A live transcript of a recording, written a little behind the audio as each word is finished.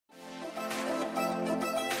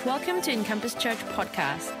Welcome to Encompass Church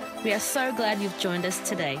Podcast. We are so glad you've joined us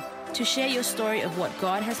today. To share your story of what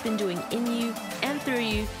God has been doing in you and through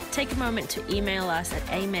you, take a moment to email us at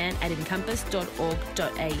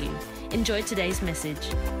amen@encompass.org.au. Enjoy today's message.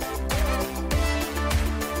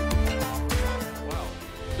 Wow,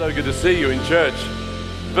 so good to see you in church.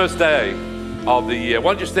 First day of the year.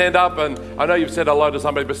 Why don't you stand up, and I know you've said hello to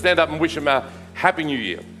somebody, but stand up and wish them a Happy New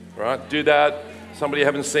Year, right? Do that. Somebody you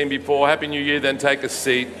haven't seen before. Happy New Year, then take a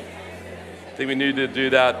seat. I think we need to do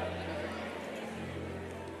that.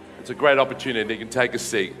 It's a great opportunity. You can take a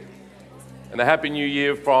seat. And a Happy New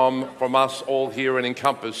Year from us all here in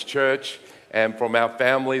Encompass Church, and from our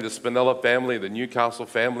family, the Spinella family, the Newcastle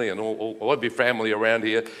family, and all of your family around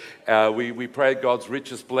here. We pray God's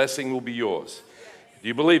richest blessing will be yours. Do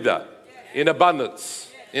you believe that? In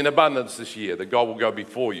abundance this year, that God will go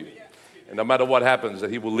before you. And no matter what happens, that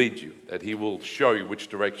He will lead you, that He will show you which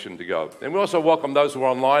direction to go. And we also welcome those who are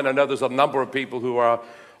online. I know there's a number of people who are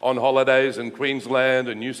on holidays in Queensland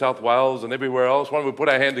and New South Wales and everywhere else. Why don't we put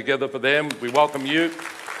our hand together for them? We welcome you.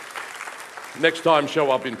 Next time,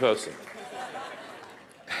 show up in person.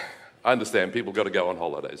 I understand people got to go on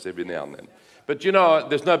holidays every now and then. But you know,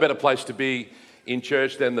 there's no better place to be in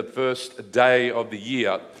church than the first day of the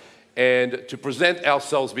year, and to present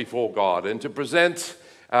ourselves before God, and to present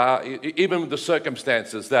even the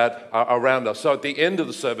circumstances that are around us. So at the end of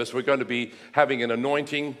the service, we're going to be having an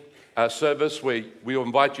anointing service where we'll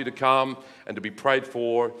invite you to come and to be prayed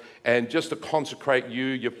for, and just to consecrate you,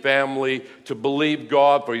 your family, to believe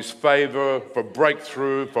God for His favor, for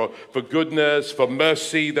breakthrough, for goodness, for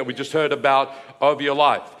mercy that we just heard about over your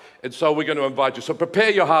life. And so we're going to invite you. So prepare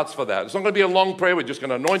your hearts for that. It's not going to be a long prayer. We're just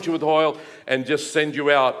going to anoint you with oil and just send you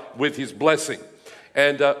out with His blessing.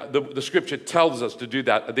 And the scripture tells us to do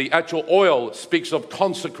that. The actual oil speaks of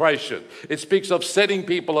consecration. It speaks of setting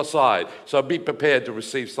people aside. So be prepared to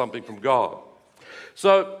receive something from God.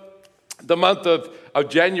 So the month of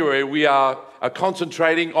January, we are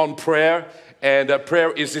concentrating on prayer. And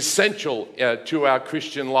prayer is essential to our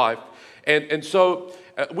Christian life. And so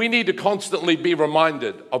we need to constantly be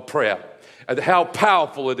reminded of prayer, and how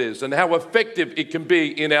powerful it is and how effective it can be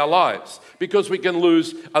in our lives, because we can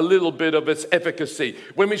lose a little bit of its efficacy.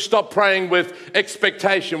 When we stop praying with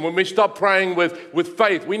expectation, when we stop praying with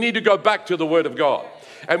faith, we need to go back to the Word of God.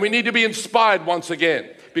 And we need to be inspired once again,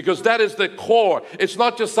 because that is the core. It's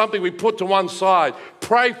not just something we put to one side.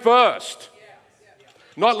 Pray first.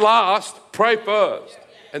 Not last, pray first.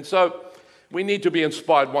 And so we need to be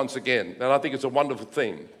inspired once again. And I think it's a wonderful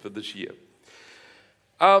theme for this year.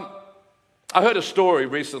 I heard a story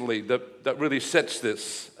recently that really sets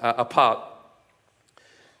this apart.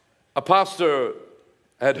 A pastor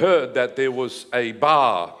had heard that there was a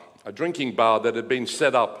bar, a drinking bar, that had been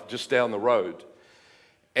set up just down the road.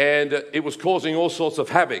 And it was causing all sorts of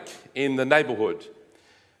havoc in the neighborhood.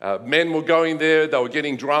 Men were going there, they were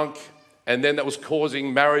getting drunk, and then that was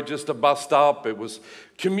causing marriages to bust up. It was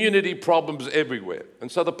community problems everywhere.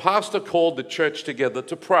 And so the pastor called the church together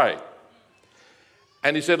to pray.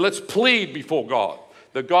 And he said, let's plead before God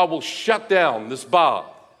that God will shut down this bar.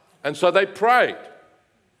 And so they prayed.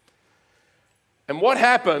 And what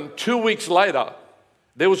happened 2 weeks later,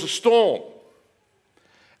 there was a storm.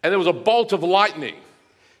 And there was a bolt of lightning,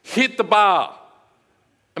 hit the bar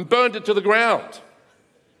and burned it to the ground.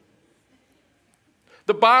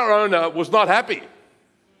 The bar owner was not happy,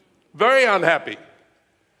 very unhappy.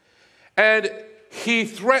 And he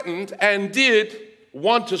threatened and did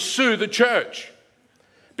want to sue the church,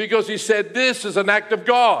 because he said, this is an act of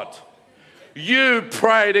God. You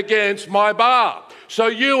prayed against my bar, so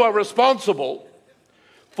you are responsible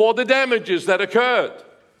for the damages that occurred.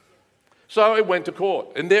 So it went to court,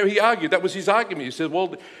 and there he argued. That was his argument. He said,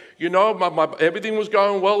 well, you know, everything was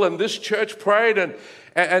going well, and this church prayed, and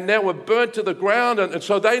now we're burnt to the ground, and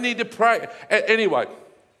so they need to pray. Anyway,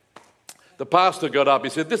 the pastor got up. He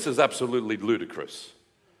said, this is absolutely ludicrous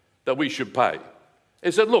that we should pay.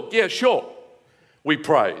 He said, look, yeah, sure. We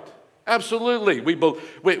prayed. Absolutely.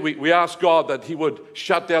 We asked God that He would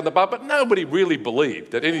shut down the bar, but nobody really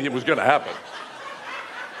believed that anything was going to happen.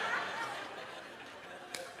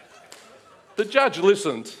 The judge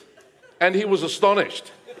listened, and he was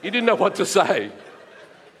astonished. He didn't know what to say.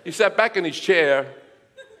 He sat back in his chair,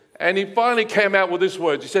 and he finally came out with these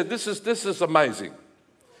words. He said, this is amazing.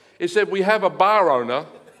 He said, we have a bar owner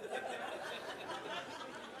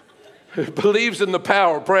who believes in the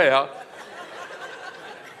power of prayer,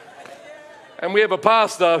 and we have a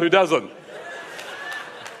pastor who doesn't.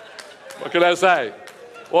 What can I say?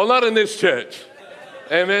 Well, not in this church.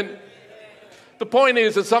 Amen. The point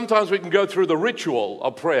is that sometimes we can go through the ritual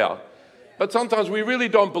of prayer, but sometimes we really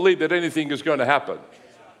don't believe that anything is going to happen.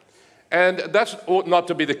 And that ought not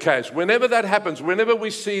to be the case. Whenever that happens, whenever we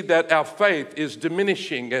see that our faith is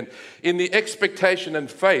diminishing, and in the expectation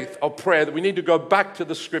and faith of prayer, that we need to go back to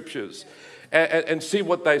the scriptures and see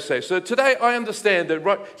what they say. So today I understand that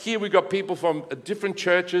right here we've got people from different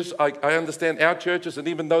churches. I understand our churches and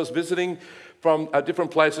even those visiting from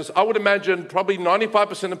different places. I would imagine probably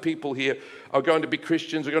 95% of people here are going to be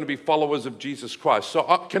Christians, are going to be followers of Jesus Christ. So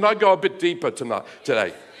can I go a bit deeper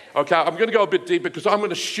today? Okay, I'm going to go a bit deeper because I'm going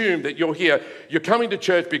to assume that you're here. You're coming to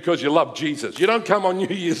church because you love Jesus. You don't come on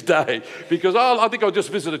New Year's Day because, I think I'll just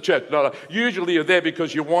visit a church. No. Usually you're there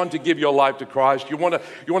because you want to give your life to Christ. You want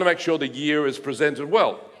to make sure the year is presented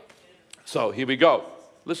well. So here we go.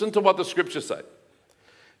 Listen to what the scriptures say.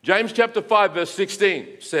 James chapter 5 verse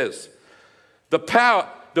 16 says, the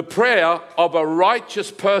prayer of a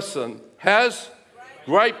righteous person has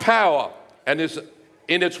great power and is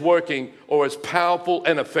in its working, or is powerful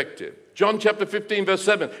and effective. John chapter 15 verse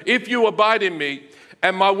 7, if you abide in me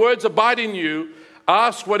and my words abide in you,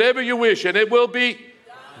 ask whatever you wish and it will be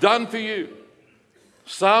done for you.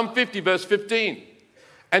 Psalm 50 verse 15,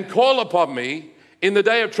 and call upon me in the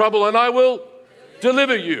day of trouble and I will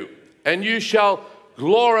deliver you and you shall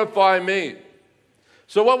glorify me.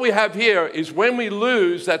 So what we have here is when we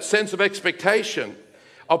lose that sense of expectation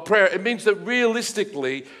of prayer, it means that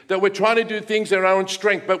realistically that we're trying to do things in our own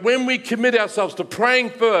strength. But when we commit ourselves to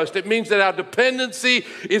praying first, it means that our dependency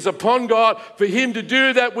is upon God for Him to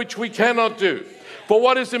do that which we cannot do. For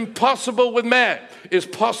what is impossible with man is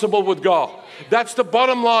possible with God. That's the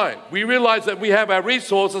bottom line. We realize that we have our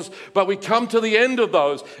resources, but we come to the end of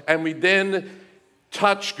those and we then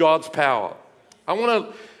touch God's power. I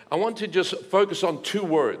want to just focus on two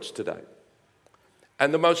words today.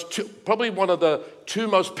 And probably one of the two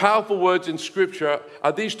most powerful words in Scripture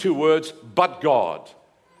are these two words, but God.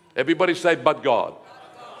 Everybody say, but God.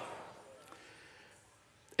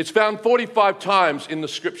 It's found 45 times in the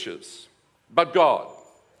Scriptures, but God.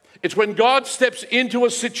 It's when God steps into a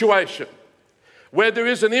situation where there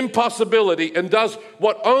is an impossibility and does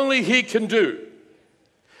what only He can do.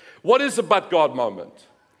 What is a but God moment?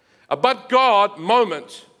 A but God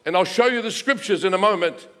moment, and I'll show you the Scriptures in a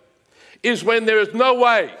moment, is when there is no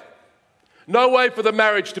way for the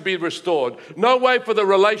marriage to be restored, no way for the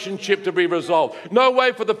relationship to be resolved, no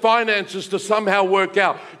way for the finances to somehow work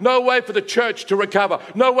out, no way for the church to recover,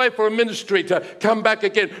 no way for a ministry to come back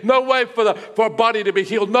again, no way for a body to be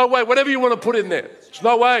healed, no way, whatever you want to put in there. It's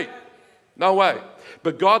no way.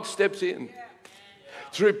 But God steps in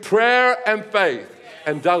through prayer and faith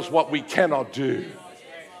and does what we cannot do.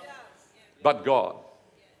 But God.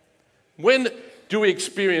 When do we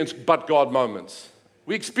experience but God moments?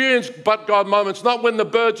 We experience but God moments not when the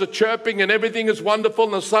birds are chirping and everything is wonderful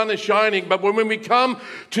and the sun is shining, but when we come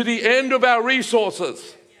to the end of our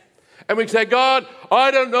resources and we say, God,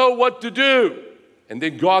 I don't know what to do. And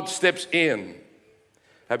then God steps in.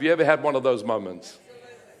 Have you ever had one of those moments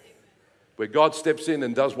where God steps in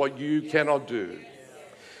and does what you cannot do?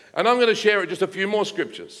 And I'm going to share just a few more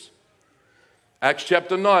scriptures. Acts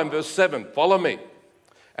chapter 9 verse 7, follow me.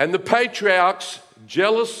 And the patriarchs,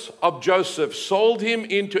 jealous of Joseph, sold him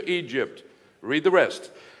into Egypt. Read the rest.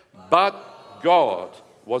 But God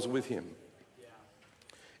was with him.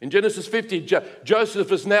 In Genesis 50,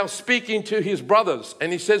 Joseph is now speaking to his brothers,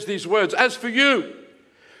 and he says these words, as for you,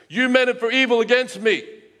 you meant it for evil against me,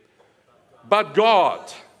 but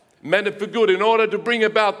God meant it for good in order to bring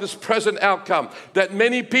about this present outcome, that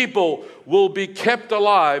many people will be kept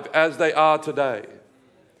alive as they are today.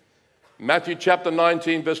 Matthew chapter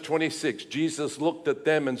 19, verse 26, Jesus looked at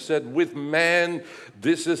them and said, with man,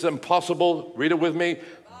 this is impossible. Read it with me.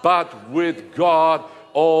 But with God,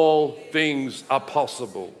 all things are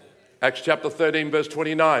possible. Acts chapter 13, verse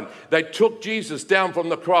 29, they took Jesus down from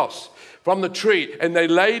the cross, from the tree, and they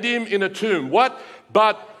laid him in a tomb. What?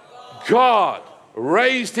 But God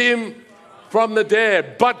raised him from the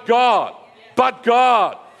dead. But God. But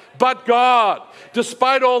God,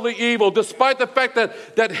 despite all the evil, despite the fact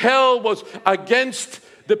that hell was against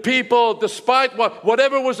the people, despite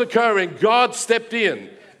whatever was occurring, God stepped in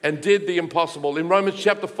and did the impossible. In Romans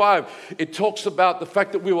chapter 5, it talks about the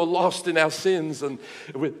fact that we were lost in our sins and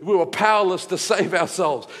we were powerless to save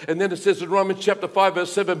ourselves. And then it says in Romans chapter 5,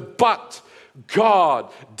 verse 7, but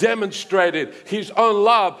God demonstrated His own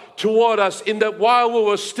love toward us in that while we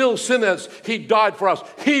were still sinners, He died for us.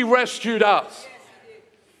 He rescued us.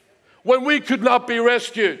 When we could not be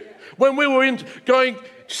rescued, when we were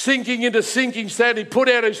sinking into sinking sand, He put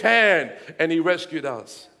out His hand and He rescued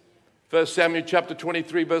us. 1 Samuel chapter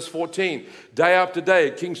 23, verse 14. Day after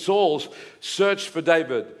day, King Saul searched for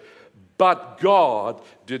David, but God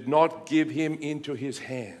did not give him into his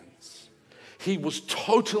hands. He was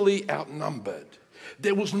totally outnumbered.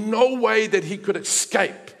 There was no way that he could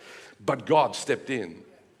escape, but God stepped in.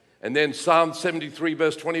 And then Psalm 73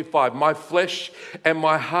 verse 25, my flesh and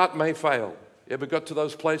my heart may fail. You ever got to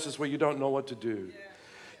those places where you don't know what to do?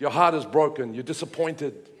 Your heart is broken, you're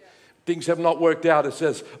disappointed. Things have not worked out. It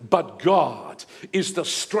says, but God is the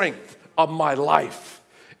strength of my life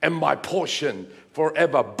and my portion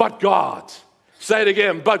forever. But God. Say it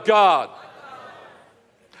again, but God.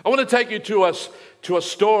 I want to take you to a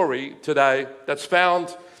story today that's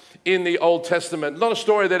found in the Old Testament. Not a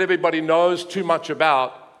story that everybody knows too much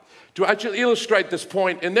about, to actually illustrate this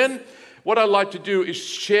point. And then what I'd like to do is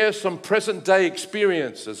share some present day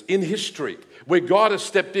experiences in history where God has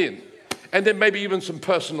stepped in. And then maybe even some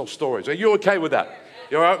personal stories. Are you okay with that?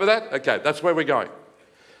 You all right with that? Okay, that's where we're going.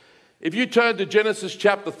 If you turn to Genesis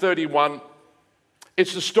chapter 31,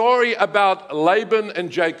 it's the story about Laban and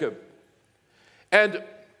Jacob. And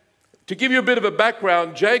to give you a bit of a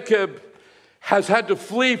background, Jacob has had to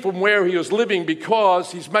flee from where he was living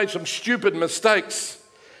because he's made some stupid mistakes.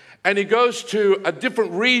 And he goes to a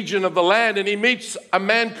different region of the land and he meets a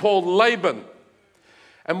man called Laban.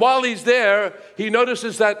 And while he's there, he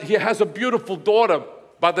notices that he has a beautiful daughter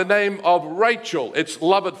by the name of Rachel. It's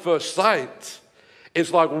love at first sight.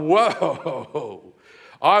 It's like, whoa,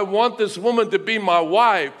 I want this woman to be my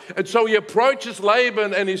wife. And so he approaches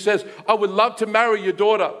Laban and he says, I would love to marry your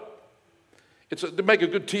daughter. To make a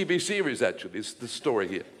good TV series, actually, is the story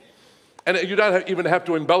here. And you don't even have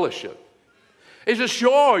to embellish it. He says,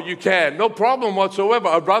 sure, you can. No problem whatsoever.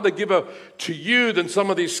 I'd rather give her to you than some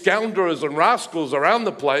of these scoundrels and rascals around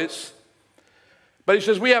the place. But he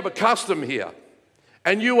says, we have a custom here.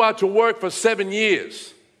 And you are to work for 7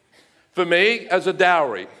 years for me as a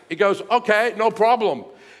dowry. He goes, okay, no problem.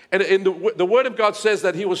 And the Word of God says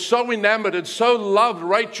that he was so enamored and so loved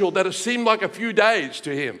Rachel that it seemed like a few days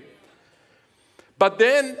to him. But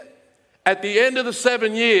then, at the end of the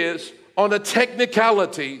 7 years, on a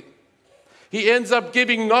technicality, he ends up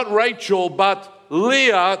giving not Rachel, but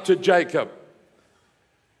Leah to Jacob.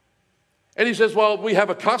 And he says, well, we have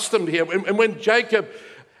a custom here. And when Jacob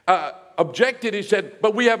objected, he said,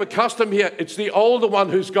 but we have a custom here. It's the older one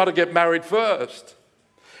who's got to get married first.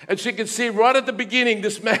 And so you can see right at the beginning,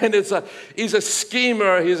 this man he's a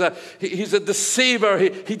schemer, he's a deceiver.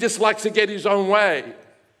 He just likes to get his own way.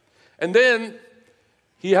 And then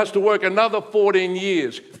he has to work another 14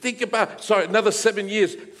 years. Another 7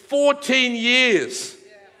 years. 14 years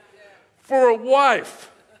for a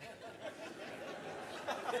wife.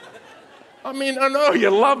 I mean, I know you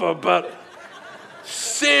love her, but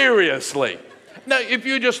seriously. Now, if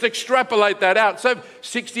you just extrapolate that out, so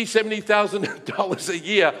 $60,000, $70,000 a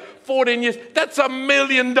year, 14 years, that's $1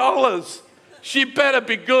 million. She better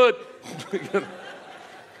be good.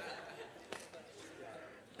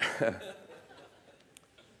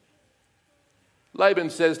 Laban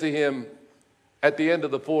says to him, at the end of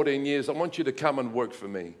the 14 years, I want you to come and work for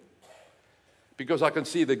me because I can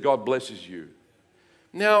see that God blesses you.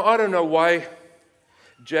 Now, I don't know why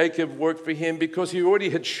Jacob worked for him, because he already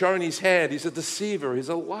had shown his hand. He's a deceiver. He's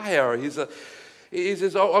a liar. He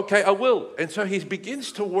says, oh, okay, I will. And so he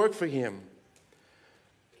begins to work for him.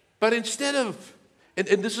 But instead of, and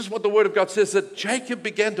this is what the Word of God says, that Jacob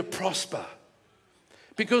began to prosper.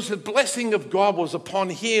 Because the blessing of God was upon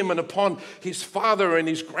him and upon his father and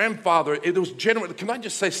his grandfather. It was generous. Can I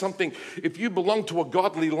just say something? If you belong to a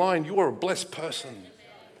godly line, you are a blessed person.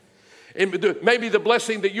 And maybe the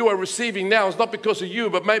blessing that you are receiving now is not because of you,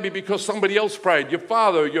 but maybe because somebody else prayed. Your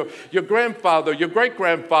father, your grandfather, your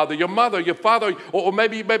great-grandfather, your mother, your father, or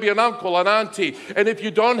maybe an uncle, an auntie. And if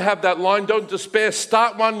you don't have that line, don't despair.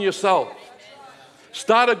 Start one yourself.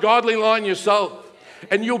 Start a godly line yourself.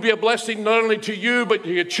 And you'll be a blessing not only to you, but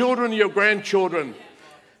to your children, your grandchildren.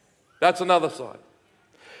 That's another side.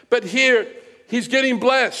 But here, he's getting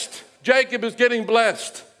blessed. Jacob is getting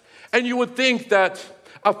blessed. And you would think that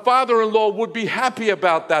a father-in-law would be happy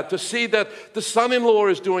about that, to see that the son-in-law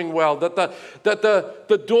is doing well, that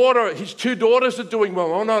the daughter, his two daughters are doing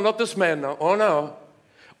well. Oh, no, not this man. No. Oh, no.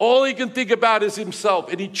 All he can think about is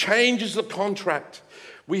himself, and he changes the contract.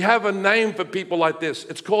 We have a name for people like this.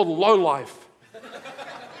 It's called lowlife.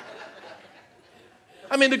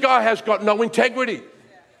 I mean, the guy has got no integrity.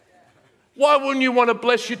 Why wouldn't you want to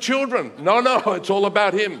bless your children? No, it's all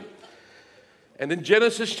about him. And in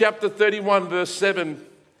Genesis chapter 31, verse 7,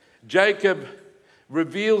 Jacob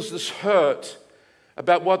reveals this hurt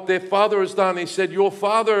about what their father has done. He said, your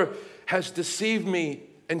father has deceived me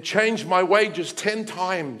and changed my wages 10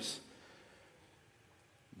 times.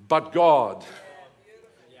 But God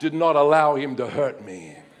did not allow him to hurt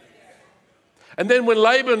me. And then when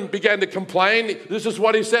Laban began to complain, this is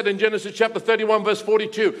what he said in Genesis chapter 31, verse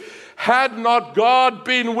 42. Had not God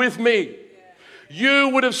been with me, you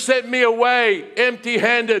would have sent me away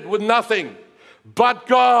empty-handed with nothing. But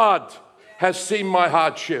God has seen my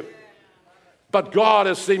hardship. But God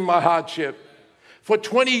has seen my hardship. For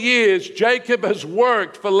 20 years, Jacob has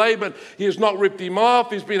worked for Laban. He has not ripped him off.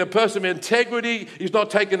 He's been a person of integrity. He's not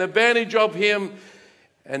taken advantage of him.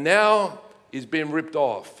 And now he's been ripped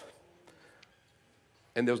off.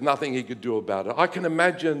 And there's nothing he could do about it. I can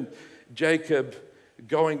imagine Jacob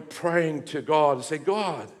praying to God and say,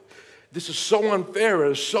 God, this is so unfair,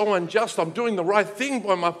 it's so unjust. I'm doing the right thing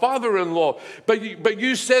by my father-in-law. But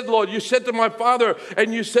you said, Lord, you said to my father,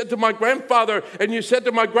 and you said to my grandfather, and you said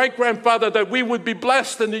to my great-grandfather that we would be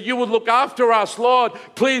blessed and that you would look after us. Lord,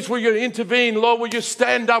 please, will you intervene? Lord, will you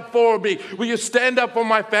stand up for me? Will you stand up for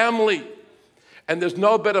my family? And there's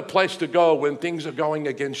no better place to go when things are going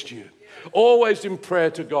against you. Always in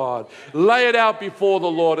prayer to God. Lay it out before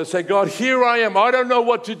the Lord and say, God, here I am. I don't know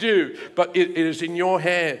what to do, but it is in your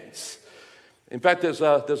hands. In fact, there's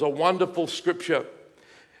a wonderful scripture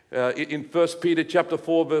in 1 Peter chapter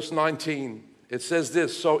 4, verse 19. It says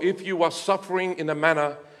this, so if you are suffering in a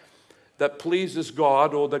manner that pleases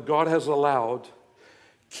God or that God has allowed,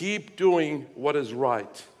 keep doing what is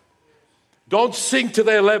right. Don't sink to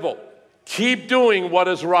their level. Keep doing what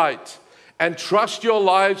is right. And trust your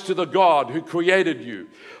lives to the God who created you.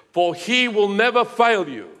 For He will never fail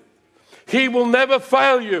you. He will never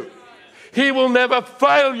fail you. He will never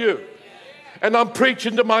fail you. And I'm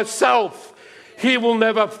preaching to myself. He will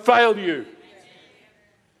never fail you.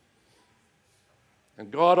 And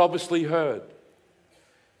God obviously heard.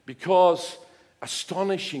 Because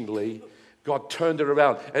astonishingly, God turned it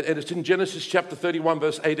around. And it's in Genesis chapter 31,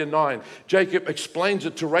 verse 8 and 9. Jacob explains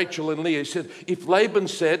it to Rachel and Leah. He said, if Laban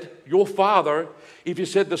said, your father, if he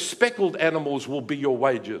said the speckled animals will be your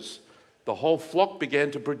wages, the whole flock began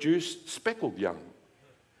to produce speckled young.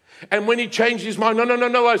 And when he changed his mind,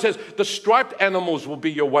 no, he says, the striped animals will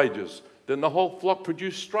be your wages. Then the whole flock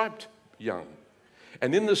produced striped young.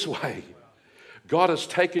 And in this way, God has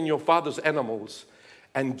taken your father's animals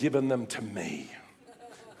and given them to me.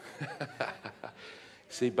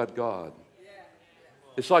 See, but God.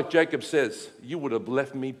 It's like Jacob says, you would have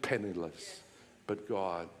left me penniless, but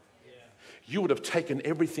God. You would have taken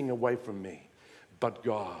everything away from me, but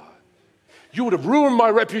God. You would have ruined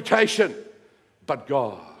my reputation, but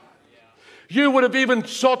God. You would have even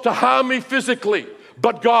sought to harm me physically,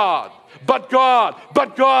 but God. But God.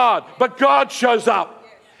 But God. But God shows up,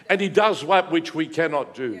 and He does that which we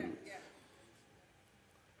cannot do.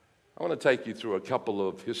 I want to take you through a couple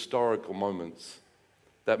of historical moments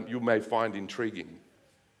that you may find intriguing.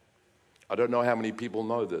 I don't know how many people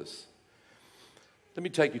know this. Let me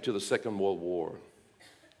take you to the Second World War.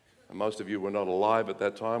 And most of you were not alive at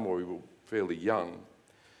that time, or you were fairly young.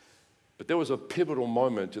 But there was a pivotal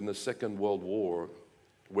moment in the Second World War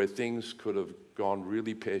where things could have gone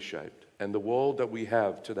really pear-shaped. And the world that we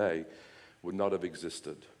have today would not have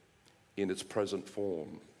existed in its present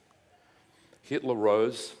form. Hitler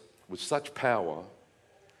rose with such power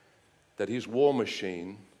that his war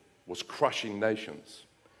machine was crushing nations.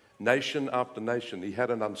 Nation after nation, he had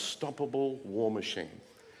an unstoppable war machine.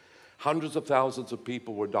 Hundreds of thousands of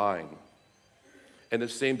people were dying. And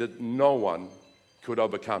it seemed that no one could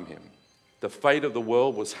overcome him. The fate of the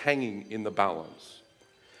world was hanging in the balance.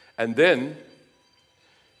 And then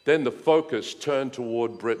the focus turned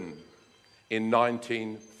toward Britain in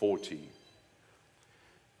 1940.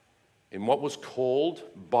 In what was called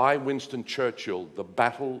by Winston Churchill, the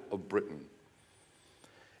Battle of Britain.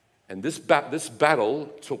 And this battle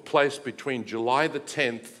took place between July the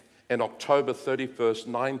 10th and October 31st,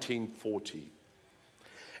 1940.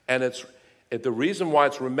 And the reason why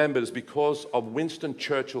it's remembered is because of Winston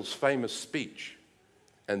Churchill's famous speech.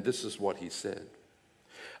 And this is what he said.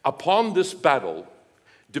 Upon this battle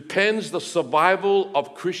depends the survival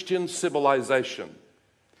of Christian civilization.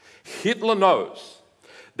 Hitler knows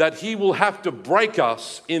that he will have to break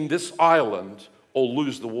us in this island or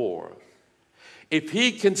lose the war. If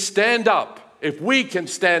we can stand up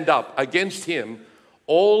against him,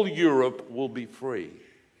 all Europe will be free.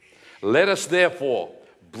 Let us therefore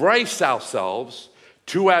brace ourselves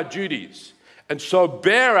to our duties, and so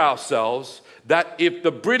bear ourselves that if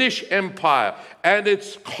the British Empire and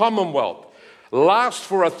its Commonwealth last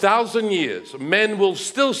for 1,000 years, men will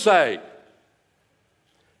still say,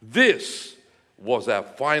 this was our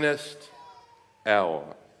finest hour.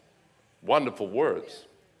 Wonderful words,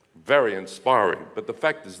 very inspiring. But the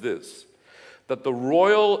fact is this, that the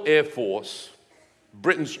Royal Air Force,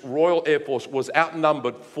 Britain's Royal Air Force, was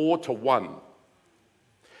outnumbered 4-1.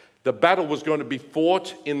 The battle was going to be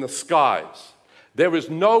fought in the skies. There is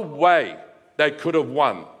no way they could have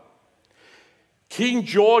won. King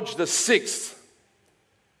George VI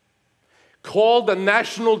called the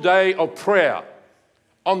National Day of Prayer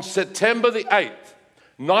on September the 8th,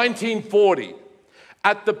 1940,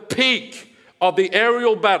 at the peak of the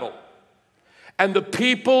aerial battle, and the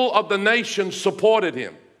people of the nation supported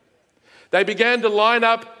him. They began to line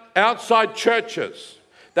up outside churches.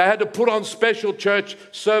 They had to put on special church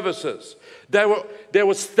services. There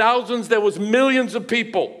was thousands, there was millions of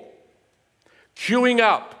people queuing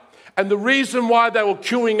up. And the reason why they were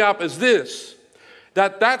queuing up is this,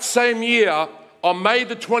 that same year, on May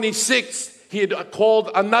the 26th, he had called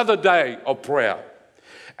another day of prayer.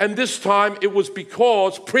 And this time it was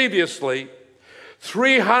because previously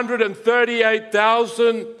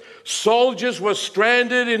 338,000 soldiers were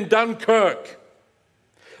stranded in Dunkirk.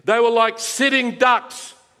 They were like sitting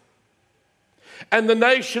ducks. And the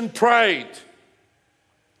nation prayed,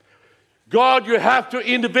 God, you have to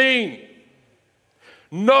intervene.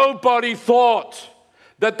 Nobody thought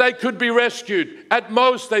that they could be rescued. At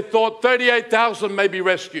most, they thought 38,000 may be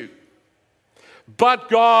rescued. But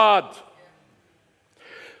God,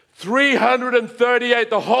 338,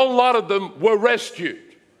 the whole lot of them were rescued.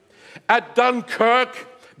 At Dunkirk,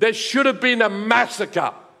 there should have been a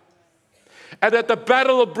massacre. And at the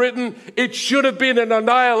Battle of Britain, it should have been an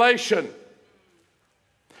annihilation.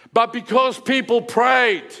 But because people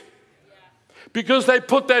prayed, because they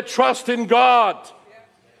put their trust in God,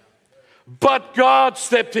 but God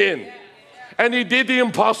stepped in and he did the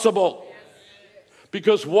impossible.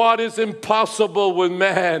 Because what is impossible with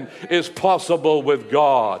man is possible with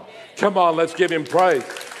God. Come on, let's give him praise.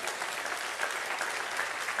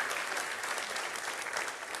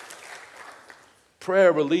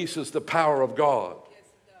 Prayer releases the power of God.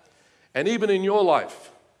 And even in your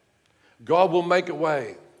life, God will make a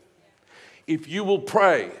way. If you will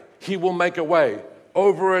pray, he will make a way.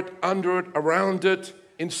 Over it, under it, around it,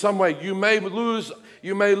 in some way. You may lose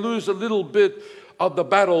a little bit of the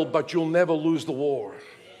battle, but you'll never lose the war.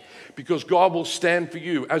 Because God will stand for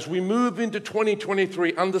you. As we move into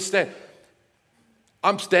 2023, understand,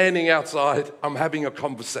 I'm standing outside, I'm having a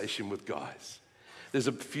conversation with guys. There's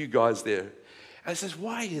a few guys there. And I says,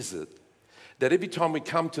 why is it that every time we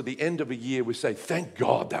come to the end of a year, we say, thank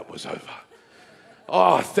God that was over.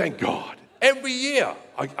 Oh, thank God. Every year,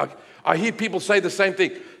 I hear people say the same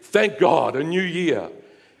thing. Thank God, a new year.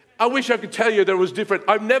 I wish I could tell you that it was different.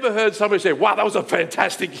 I've never heard somebody say, wow, that was a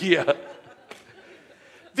fantastic year.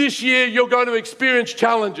 This year, you're going to experience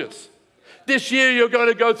challenges. This year, you're going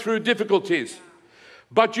to go through difficulties.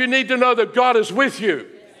 But you need to know that God is with you.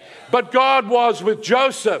 But God was with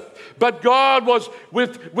Joseph. But God was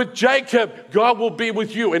with Jacob. God will be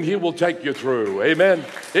with you and he will take you through. Amen.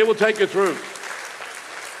 He will take you through.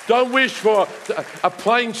 Don't wish for a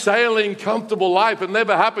plain sailing, comfortable life. It'll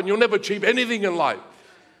never happen. You'll never achieve anything in life.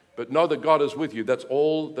 But know that God is with you. That's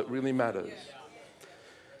all that really matters.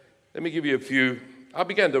 Let me give you a few. I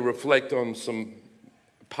began to reflect on some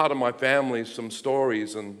part of my family, some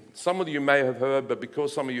stories. And some of you may have heard, but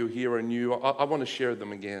because some of you here are new, I want to share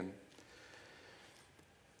them again.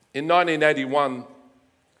 In 1981,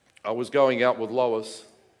 I was going out with Lois,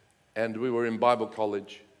 and we were in Bible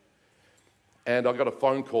college. And I got a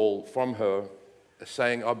phone call from her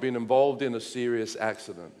saying, I've been involved in a serious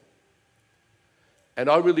accident. And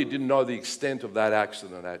I really didn't know the extent of that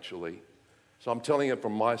accident, actually. So I'm telling it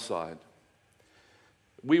from my side.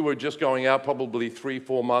 We were just going out probably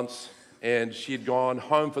 3-4 months, and she'd gone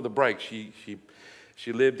home for the break. She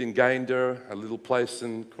lived in Gayndah, a little place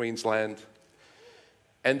in Queensland.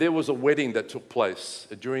 And there was a wedding that took place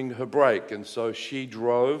during her break. And so she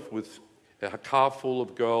drove with a car full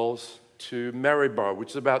of girls to Maryborough,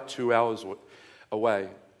 which is about 2 hours away.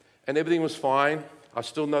 And everything was fine. I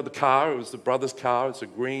still know the car. It was the brother's car. It's a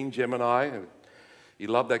green Gemini. He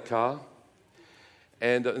loved that car.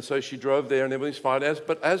 And so she drove there and everything's fine.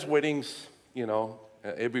 But as weddings,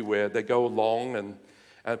 everywhere, they go along and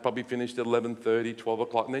probably finished at 11:30, 12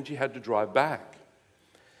 o'clock. And then she had to drive back.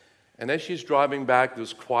 And as she's driving back, there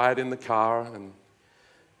was quiet in the car.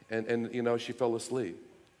 And she fell asleep.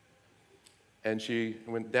 And she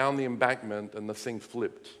went down the embankment and the thing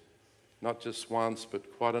flipped. Not just once,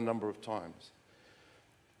 but quite a number of times.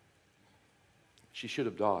 She should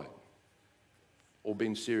have died or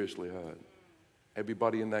been seriously hurt.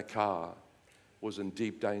 Everybody in that car was in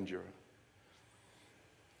deep danger.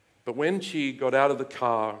 But when she got out of the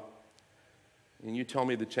car, and you tell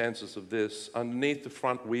me the chances of this, underneath the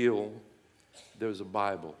front wheel, there was a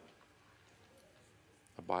Bible.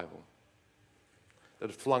 A Bible that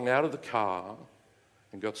had flung out of the car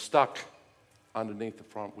and got stuck underneath the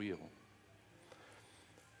front wheel.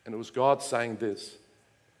 And it was God saying this,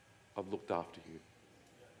 I've looked after you.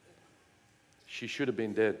 She should have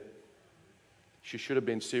been dead. She should have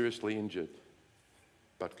been seriously injured.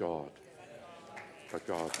 But God. But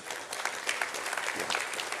God. Yeah.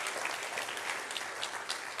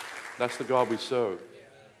 That's the God we serve.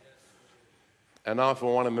 And I,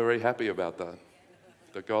 for one, am very happy about that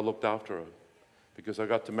God looked after her. Because I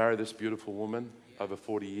got to marry this beautiful woman over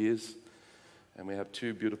 40 years. And we have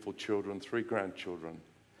 2 beautiful children, 3 grandchildren.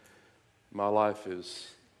 My life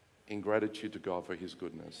is in gratitude to God for His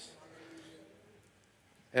goodness.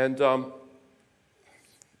 And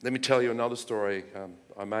let me tell you another story.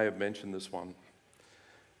 I may have mentioned this one.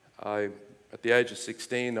 At the age of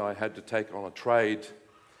 16, I had to take on a trade,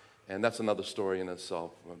 and that's another story in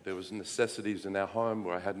itself. There was necessities in our home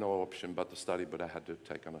where I had no option but to study, but I had to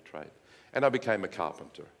take on a trade. And I became a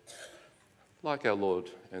carpenter, like our Lord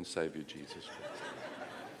and Savior Jesus Christ.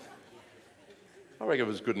 I reckon if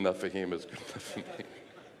it was good enough for Him, it's good enough for me.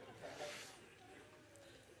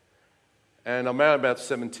 And I'm now about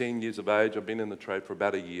 17 years of age. I've been in the trade for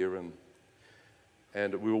about a year,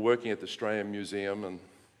 and we were working at the Australian Museum, and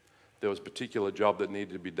there was a particular job that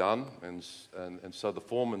needed to be done, and so the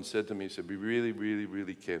foreman said to me, he said, be really, really,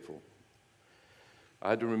 really careful. I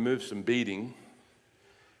had to remove some beading,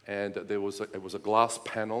 and it was a glass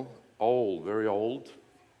panel, old, very old,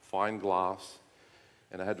 fine glass,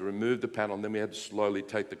 and I had to remove the panel, and then we had to slowly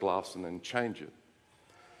take the glass and then change it.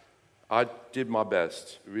 I did my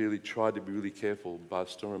best, really tried to be really careful, but I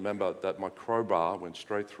still remember that my crowbar went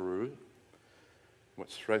straight through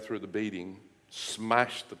the beading,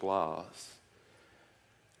 smashed the glass.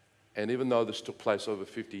 And even though this took place over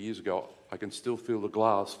 50 years ago, I can still feel the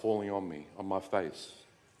glass falling on me, on my face.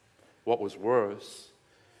 What was worse,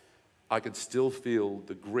 I could still feel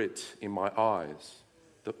the grit in my eyes,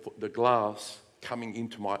 the glass coming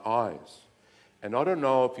into my eyes. And I don't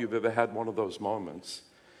know if you've ever had one of those moments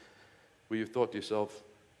where you've thought to yourself,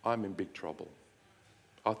 I'm in big trouble.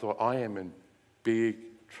 I thought, I am in big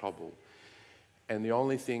trouble. And the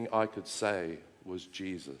only thing I could say was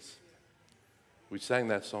Jesus. We sang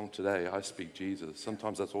that song today, I Speak Jesus.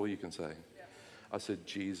 Sometimes that's all you can say. I said,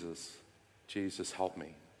 Jesus, Jesus, help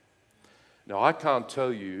me. Now, I can't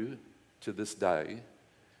tell you to this day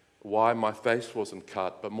why my face wasn't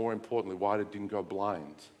cut, but more importantly, why it didn't go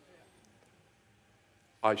blind.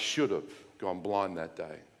 I should have gone blind that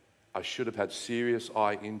day. I should have had serious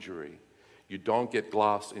eye injury. You don't get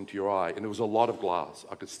glass into your eye. And there was a lot of glass.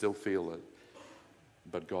 I could still feel it.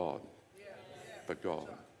 But God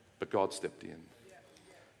stepped in.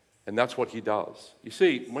 And that's what He does. You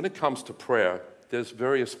see, when it comes to prayer, there's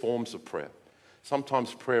various forms of prayer.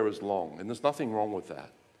 Sometimes prayer is long, and there's nothing wrong with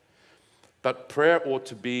that. But prayer ought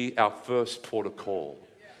to be our first port of call.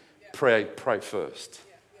 Pray first.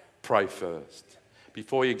 Pray first.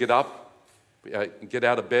 Before you get up, get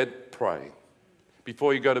out of bed, pray.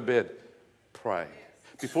 Before you go to bed, pray.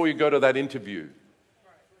 Before you go to that interview,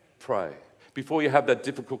 pray. Before you have that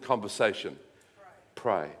difficult conversation,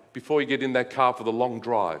 pray. Before you get in that car for the long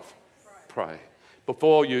drive, pray.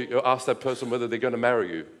 Before you ask that person whether they're going to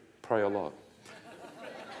marry you, pray a lot.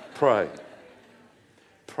 Pray.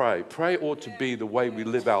 Pray. Pray ought to be the way we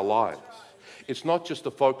live our lives. It's not just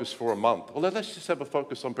a focus for a month. Although let's just have a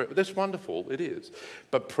focus on prayer. That's wonderful, it is.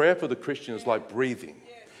 But prayer for the Christian is like breathing.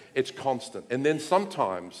 It's constant. And then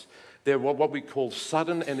sometimes there are what we call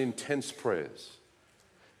sudden and intense prayers,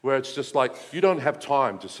 where it's just like you don't have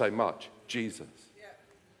time to say much. Jesus.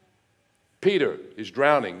 Peter is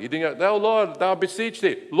drowning. You think, oh Lord, I beseech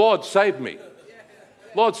thee. Lord, save me.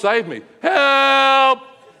 Lord, save me. Help!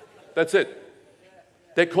 That's it.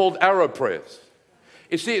 They're called arrow prayers.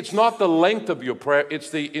 You see, it's not the length of your prayer, it's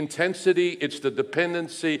the intensity, it's the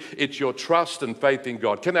dependency, it's your trust and faith in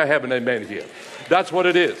God. Can I have an amen here? That's what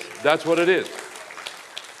it is. That's what it is.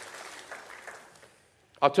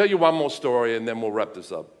 I'll tell you one more story and then we'll wrap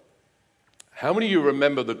this up. How many of you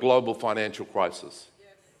remember the global financial crisis?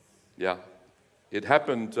 Yeah. It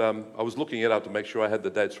happened, I was looking it up to make sure I had the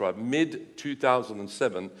dates right,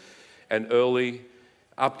 mid-2007 and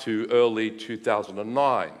up to early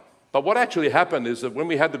 2009. But what actually happened is that when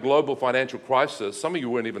we had the global financial crisis, some of you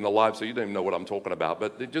weren't even alive, so you don't even know what I'm talking about.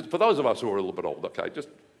 But just for those of us who are a little bit old, okay, just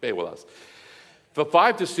bear with us. For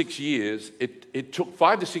 5 to 6 years, it took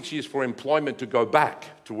 5 to 6 years for employment to go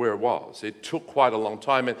back to where it was. It took quite a long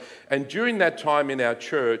time. And during that time in our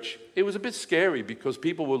church, it was a bit scary because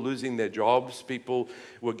people were losing their jobs, people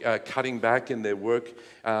were cutting back in their work,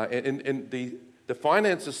 and the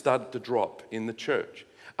finances started to drop in the church.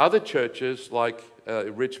 Other churches like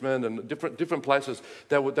Richmond and different places,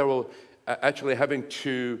 they were actually having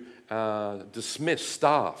to dismiss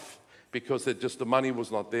staff because the money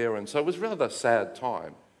was not there. And so it was rather a sad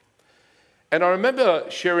time. And I remember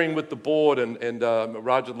sharing with the board, and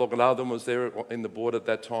Rajat Loganathan was there in the board at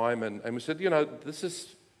that time, and we said, this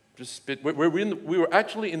is just a bit, we were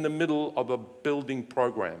actually in the middle of a building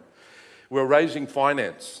program. We were raising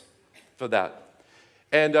finance for that.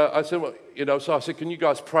 And I said, so I said, can you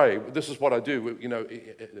guys pray? This is what I do.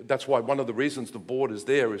 That's why one of the reasons the board is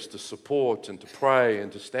there is to support and to pray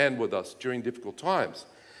and to stand with us during difficult times.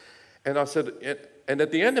 And I said, and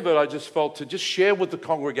at the end of it, I just felt to just share with the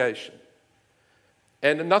congregation.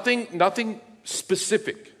 And nothing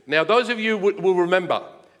specific. Now, those of you will remember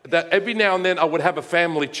that every now and then I would have a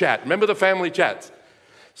family chat. Remember the family chats?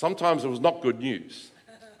 Sometimes it was not good news.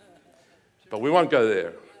 But we won't go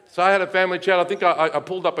there. So I had a family chat. I think I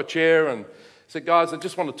pulled up a chair and said, guys, I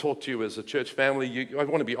just want to talk to you as a church family. I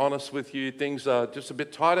want to be honest with you. Things are just a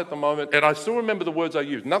bit tight at the moment. And I still remember the words I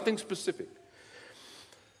used. Nothing specific.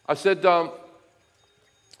 I said,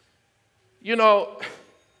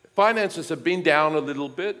 finances have been down a little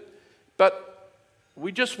bit, but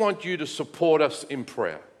we just want you to support us in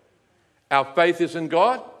prayer. Our faith is in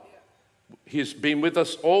God. He's been with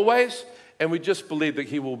us always, and we just believe that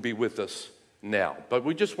He will be with us now. But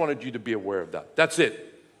we just wanted you to be aware of that. That's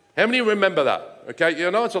it. How many remember that? Okay,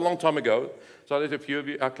 it's a long time ago, so there's a few of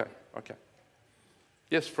you. Okay.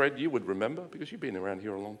 Yes, Fred, you would remember because you've been around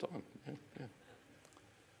here a long time. Yeah.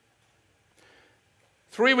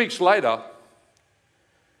 3 weeks later,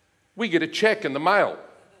 we get a check in the mail.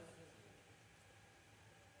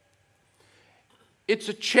 It's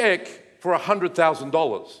a check for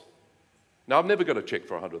 $100,000. Now, I've never got a check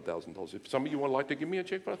for $100,000. If some of you would like to give me a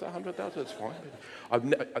check for $100,000, that's fine.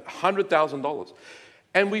 $100,000.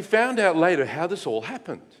 And we found out later how this all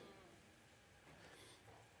happened.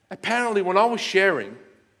 Apparently, when I was sharing,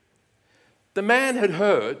 the man had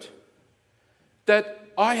heard that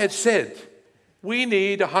I had said, we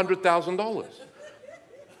need $100,000.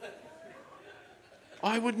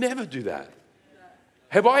 I would never do that.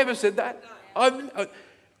 Have I ever said that?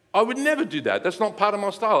 I would never do that. That's not part of my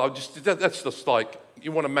style. That's just like,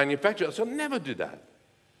 you want to manufacture it. So I'll never do that.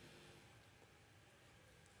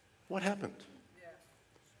 What happened?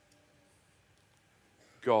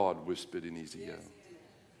 God whispered in his ear.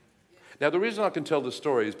 Now, the reason I can tell this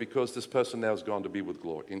story is because this person now has gone to be with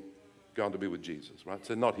glory, gone to be with Jesus, right?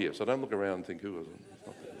 So not here. So don't look around and think, who was it? It's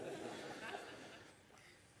not there.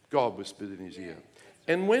 God whispered in his ear.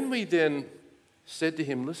 And when we then said to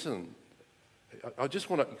him, listen, I just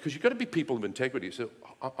want to, because you've got to be people of integrity. So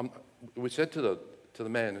we said to the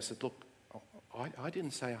man, I said, look, I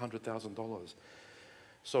didn't say $100,000.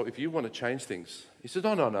 So if you want to change things, he said,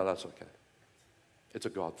 no, that's okay. It's a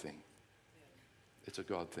God thing. It's a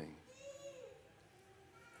God thing.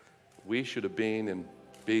 We should have been in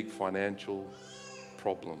big financial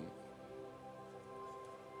problem.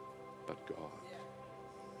 But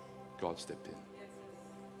God stepped in.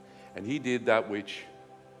 And he did that which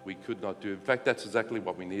we could not do. In fact, that's exactly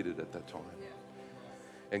what we needed at that time.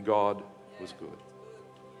 And God was good.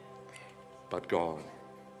 But God.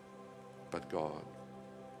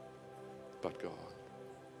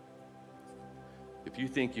 If you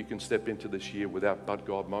think you can step into this year without but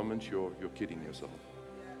God moments, you're kidding yourself.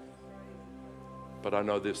 But I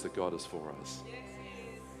know this, that God is for us.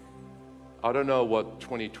 I don't know what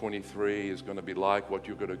 2023 is going to be like, what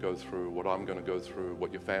you're going to go through, what I'm going to go through,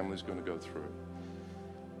 what your family's going to go through.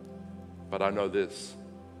 But I know this,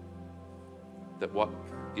 that what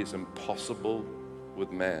is impossible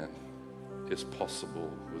with man is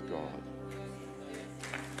possible with God.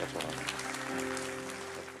 That's all.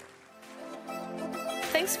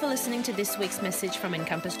 Thanks for listening to this week's message from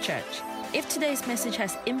Encompass Church. If today's message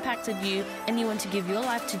has impacted you and you want to give your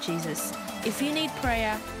life to Jesus, if you need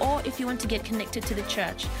prayer, or if you want to get connected to the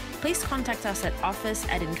church, please contact us at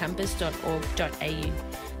office@encompass.org.au.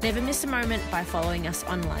 Never miss a moment by following us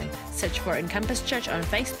online. Search for Encompass Church on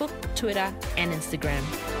Facebook, Twitter, and Instagram.